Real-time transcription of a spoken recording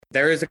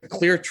There is a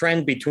clear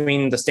trend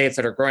between the states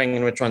that are growing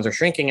and which ones are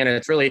shrinking. And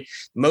it's really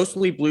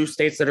mostly blue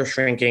states that are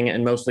shrinking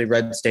and mostly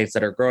red states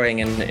that are growing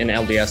in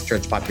LDS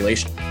Church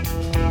population.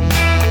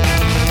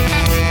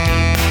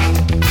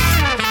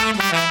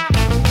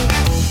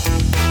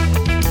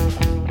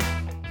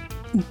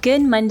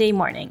 Good Monday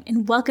morning,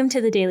 and welcome to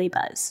the Daily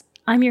Buzz.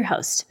 I'm your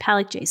host,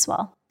 Palak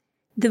Jaiswal.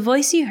 The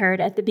voice you heard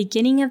at the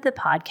beginning of the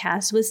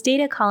podcast was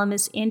data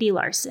columnist Andy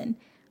Larson,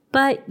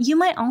 but you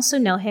might also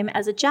know him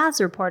as a jazz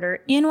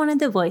reporter and one of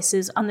the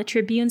voices on the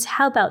Tribune's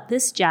How About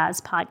This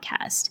Jazz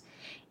podcast.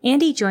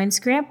 Andy joins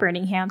Grant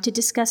Birmingham to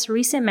discuss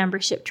recent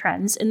membership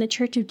trends in the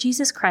Church of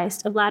Jesus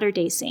Christ of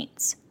Latter-day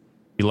Saints.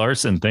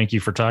 Larson, thank you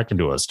for talking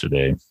to us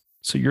today.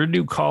 So your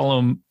new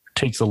column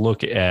takes a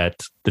look at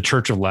the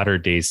Church of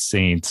Latter-day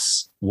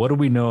Saints. What do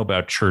we know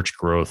about church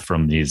growth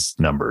from these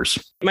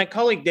numbers? My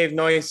colleague Dave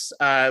Noyce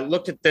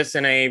looked at this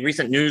in a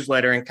recent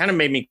newsletter and kind of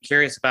made me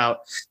curious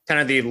about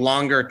kind of the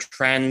longer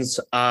trends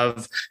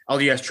of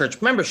LDS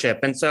Church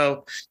membership. And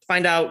so to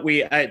find out,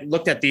 I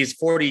looked at these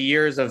 40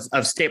 years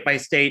of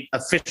state-by-state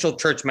official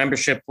church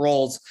membership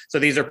rolls. So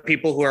these are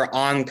people who are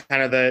on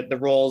kind of the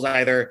rolls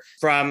either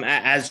from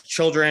as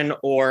children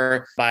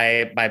or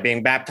by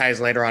being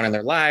baptized later on in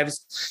their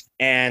lives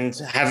and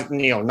have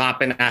not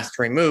been asked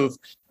to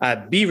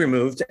be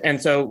removed.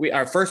 And so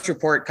our first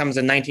report comes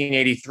in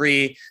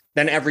 1983,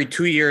 then every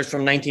 2 years from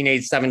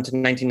 1987 to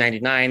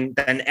 1999,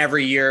 then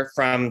every year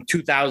from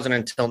 2000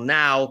 until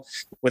now,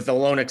 with the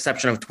lone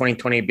exception of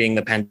 2020 being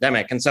the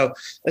pandemic. And so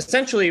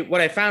essentially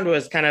what I found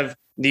was kind of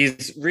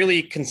these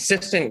really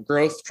consistent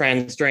growth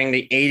trends during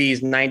the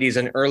 80s, 90s,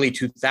 and early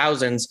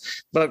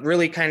 2000s, but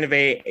really kind of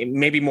a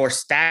maybe more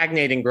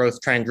stagnating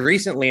growth trend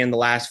recently in the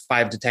last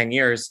 5 to 10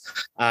 years,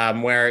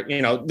 where,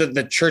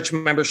 the church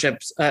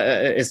membership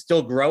is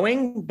still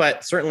growing,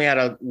 but certainly at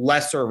a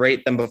lesser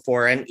rate than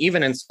before. And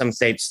even in some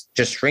states,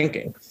 just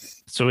shrinking.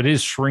 So it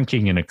is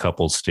shrinking in a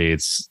couple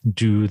states.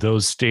 Do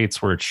those states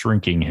where it's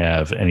shrinking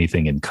have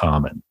anything in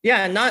common?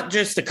 Yeah, not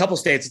just a couple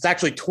states. It's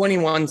actually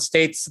 21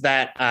 states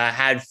that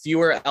had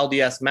fewer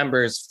LDS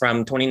members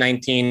from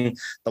 2019,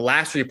 the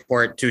last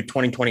report, to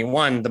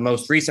 2021, the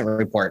most recent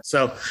report.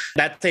 So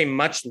that's a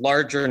much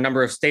larger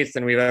number of states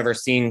than we've ever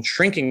seen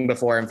shrinking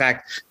before. In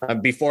fact,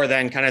 before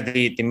then, kind of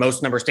the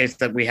most number of states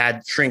that we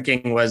had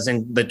shrinking was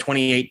in the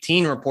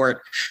 2018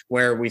 report,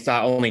 where we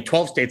saw only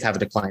 12 states have a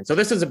decline. So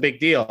this is a big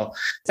deal.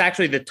 It's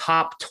actually the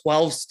top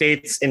 12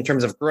 states in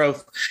terms of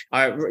growth.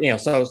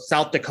 So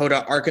South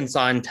Dakota,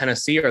 Arkansas, and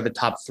Tennessee are the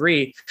top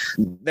 3.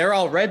 They're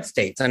all red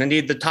states. And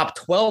indeed, the top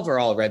 12 are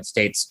all red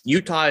states.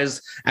 Utah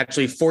is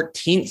actually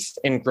 14th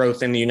in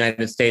growth in the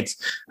United States,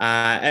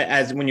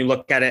 as when you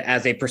look at it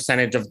as a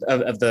percentage of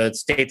the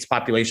state's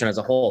population as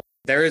a whole.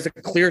 There is a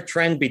clear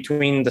trend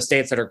between the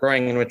states that are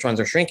growing and which ones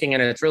are shrinking.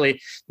 And it's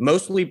really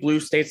mostly blue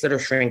states that are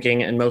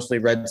shrinking and mostly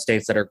red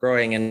states that are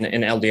growing in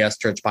LDS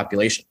Church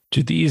population.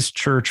 Do these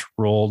church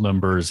roll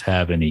numbers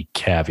have any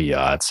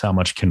caveats? How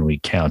much can we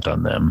count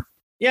on them?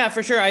 Yeah,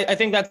 for sure. I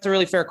think that's a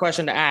really fair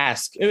question to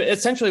ask.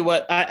 Essentially,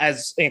 what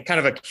as a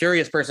kind of a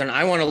curious person,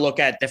 I want to look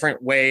at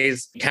different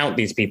ways to count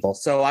these people.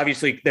 So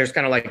obviously, there's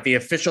kind of like the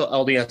official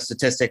LDS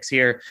statistics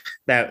here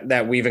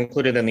that we've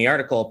included in the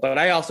article. But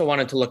I also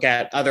wanted to look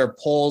at other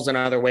polls and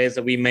other ways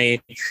that we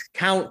may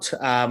count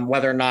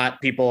whether or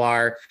not people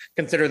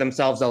consider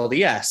themselves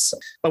LDS.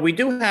 But we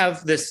do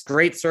have this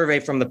great survey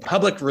from the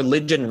Public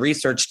Religion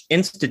Research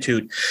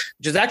Institute,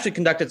 which has actually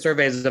conducted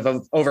surveys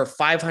of over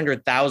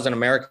 500,000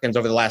 Americans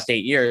over the last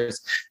 8 years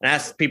and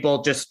asked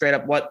people just straight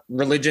up what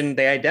religion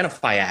they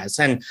identify as.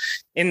 And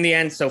in the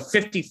end, so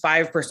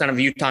 55% of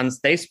Utahns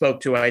they spoke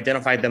to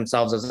identified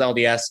themselves as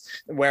LDS,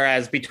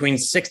 whereas between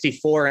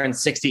 64 and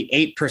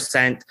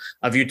 68%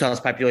 of Utah's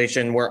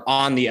population were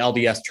on the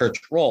LDS Church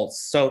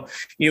rolls. So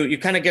you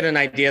kind of get an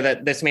idea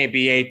that this may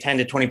be a 10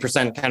 to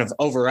 20% kind of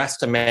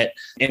overestimate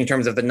in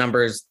terms of the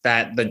numbers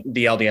that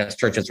the LDS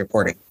Church is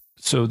reporting.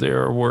 So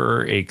there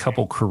were a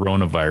couple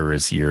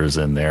coronavirus years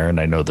in there,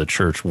 and I know the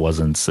church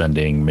wasn't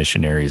sending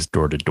missionaries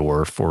door to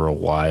door for a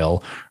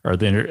while. Are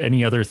there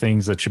any other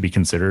things that should be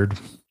considered?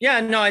 Yeah,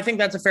 no, I think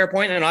that's a fair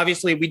point. And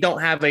obviously, we don't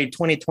have a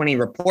 2020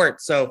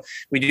 report, so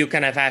we do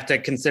kind of have to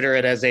consider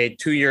it as a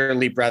 2-year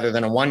leap rather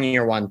than a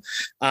 1-year one.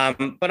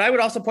 But I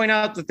would also point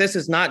out that this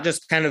is not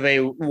just kind of a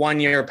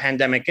 1-year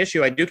pandemic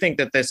issue. I do think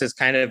that this is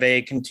kind of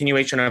a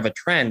continuation of a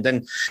trend.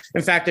 And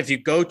in fact, if you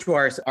go to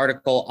our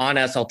article on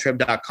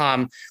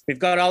sltrib.com, we've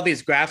got all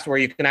these graphs where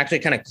you can actually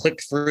kind of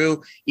click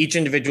through each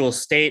individual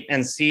state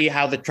and see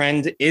how the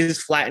trend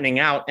is flattening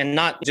out, and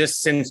not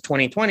just since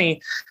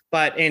 2020,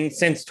 but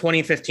since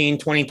 2015,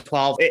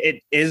 2012,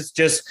 it is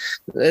just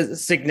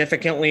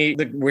significantly,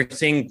 we're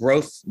seeing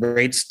growth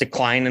rates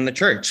decline in the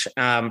church.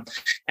 And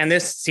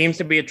this seems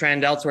to be a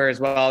trend elsewhere as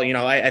well.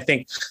 I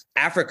think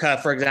Africa,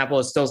 for example,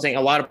 is still seeing,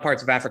 a lot of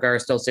parts of Africa are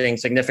still seeing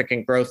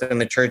significant growth in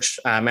the church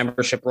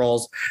membership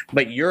rolls,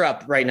 but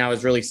Europe right now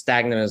is really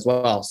stagnant as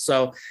well.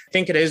 So I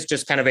think it is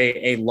just kind of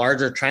a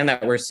larger trend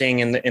that we're seeing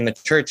in the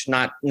church,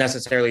 not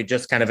necessarily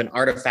just kind of an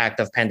artifact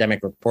of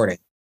pandemic reporting.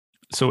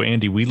 So,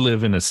 Andy, we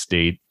live in a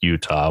state,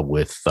 Utah,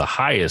 with the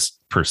highest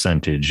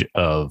percentage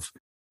of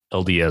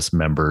LDS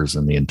members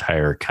in the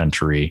entire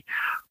country.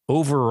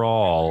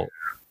 Overall,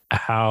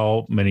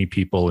 how many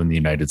people in the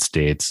United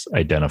States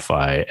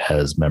identify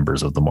as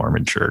members of the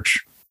Mormon Church?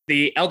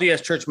 The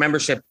LDS Church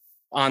membership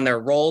on their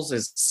rolls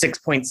is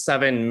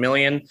 6.7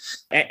 million.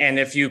 And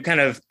if you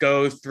kind of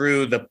go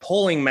through the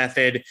polling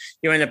method,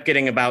 you end up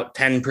getting about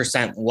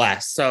 10%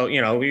 less. So,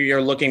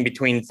 you're looking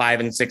between 5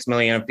 and 6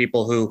 million of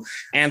people who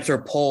answer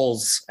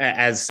polls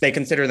as they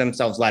consider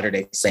themselves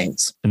Latter-day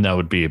Saints. And that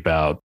would be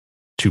about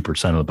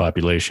 2% of the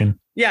population?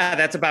 Yeah,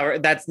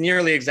 that's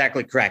nearly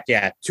exactly correct.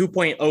 Yeah,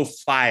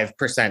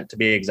 2.05% to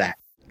be exact.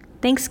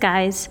 Thanks,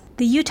 guys.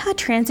 The Utah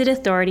Transit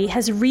Authority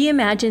has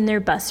reimagined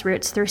their bus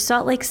routes through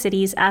Salt Lake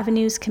City's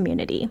Avenues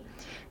community.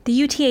 The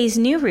UTA's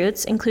new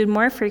routes include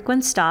more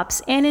frequent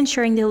stops and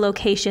ensuring the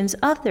locations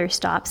of their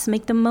stops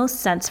make the most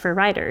sense for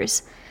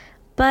riders.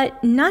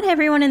 But not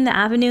everyone in the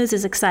Avenues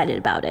is excited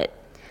about it.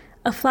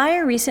 A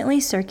flyer recently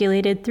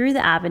circulated through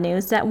the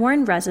Avenues that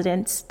warned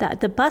residents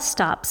that the bus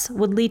stops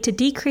would lead to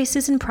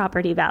decreases in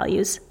property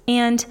values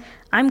and,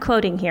 I'm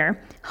quoting here,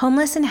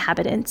 homeless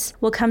inhabitants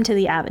will come to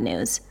the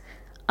Avenues.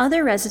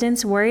 Other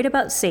residents worried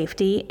about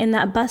safety and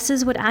that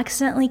buses would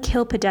accidentally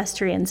kill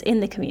pedestrians in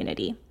the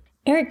community.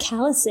 Eric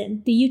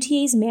Callison, the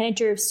UTA's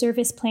manager of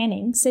service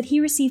planning, said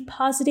he received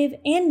positive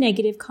and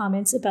negative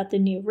comments about the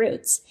new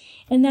routes,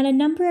 and that a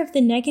number of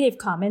the negative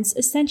comments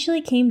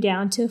essentially came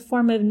down to a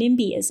form of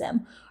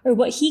NIMBYism, or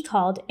what he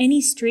called any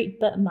street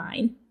but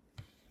mine.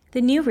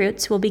 The new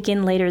routes will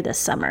begin later this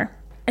summer.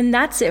 And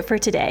that's it for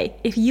today.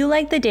 If you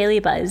like the Daily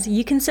Buzz,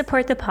 you can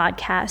support the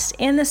podcast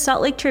and the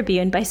Salt Lake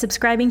Tribune by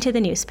subscribing to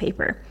the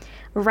newspaper.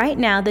 Right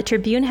now, the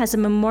Tribune has a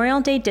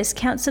Memorial Day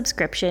discount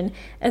subscription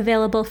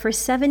available for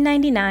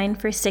 $7.99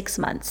 for 6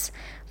 months.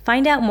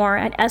 Find out more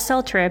at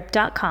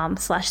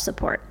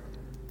sltrib.com/support.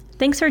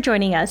 Thanks for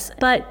joining us,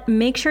 but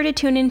make sure to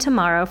tune in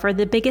tomorrow for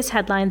the biggest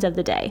headlines of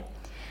the day.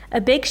 A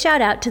big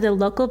shout out to the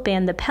local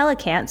band The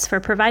Pelicans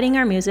for providing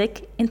our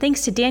music, and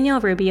thanks to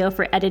Daniel Rubio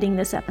for editing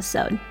this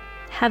episode.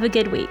 Have a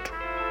good week.